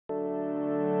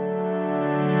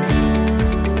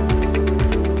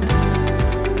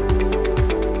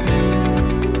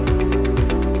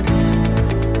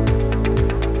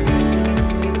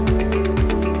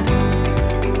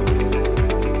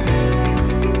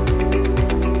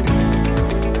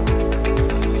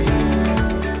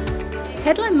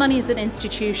Headline Money is an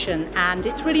institution, and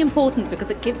it's really important because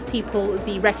it gives people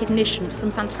the recognition for some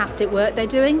fantastic work they're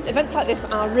doing. Events like this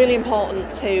are really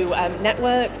important to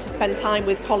network, to spend time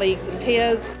with colleagues and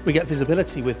peers. We get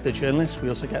visibility with the journalists, we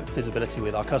also get visibility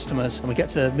with our customers, and we get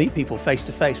to meet people face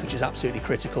to face, which is absolutely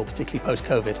critical, particularly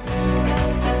post-COVID.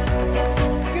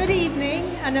 Good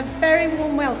evening and a very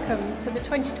warm welcome to the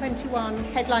 2021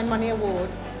 Headline Money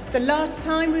Awards. The last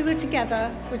time we were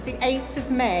together was the 8th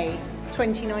of May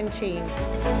 2019.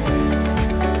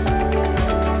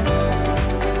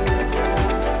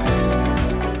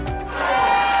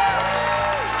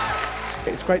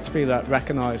 It's great to be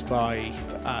recognised by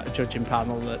a judging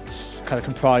panel that's kind of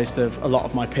comprised of a lot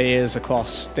of my peers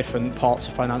across different parts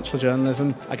of financial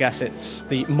journalism. I guess it's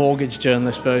the mortgage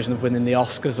journalist version of winning the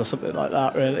Oscars or something like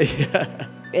that, really.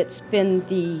 It's been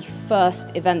the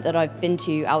first event that I've been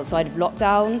to outside of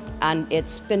lockdown, and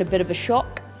it's been a bit of a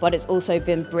shock, but it's also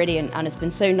been brilliant, and it's been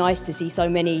so nice to see so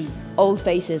many old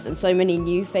faces and so many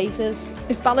new faces.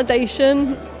 It's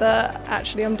validation that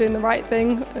actually I'm doing the right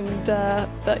thing, and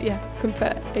that can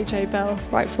put AJ Bell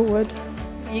right forward.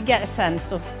 You get a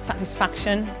sense of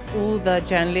satisfaction. All the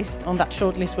journalists on that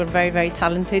shortlist were very, very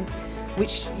talented,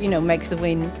 which makes the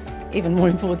win even more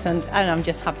important, and I'm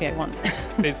just happy I won.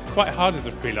 It's quite hard as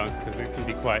a freelancer because it can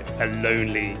be quite a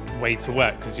lonely way to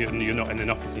work because you're not in an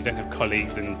office, you don't have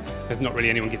colleagues, and there's not really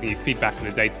anyone giving you feedback on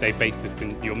a day-to-day basis,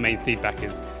 and your main feedback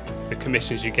is the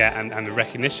commissions you get and the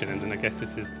recognition, and I guess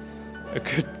this is a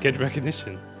good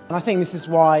recognition. And I think this is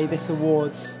why this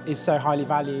awards is so highly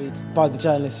valued by the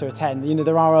journalists who attend.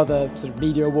 There are other sort of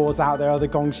media awards out there, other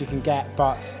gongs you can get,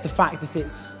 but the fact that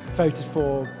it's voted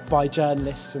for by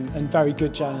journalists and very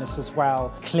good journalists as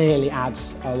well clearly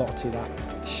adds a lot to that.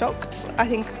 Shocked. I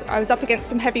think I was up against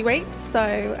some heavyweights,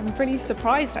 so I'm pretty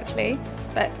surprised actually,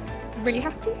 but really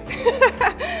happy.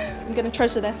 I'm going to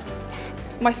treasure this.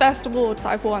 My first award that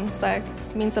I've won, so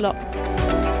it means a lot.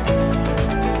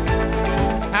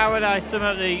 How would I sum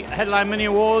up the Headline Money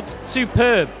Awards?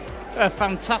 Superb. A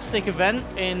fantastic event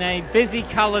in a busy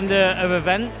calendar of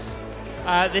events.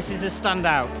 This is a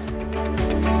standout.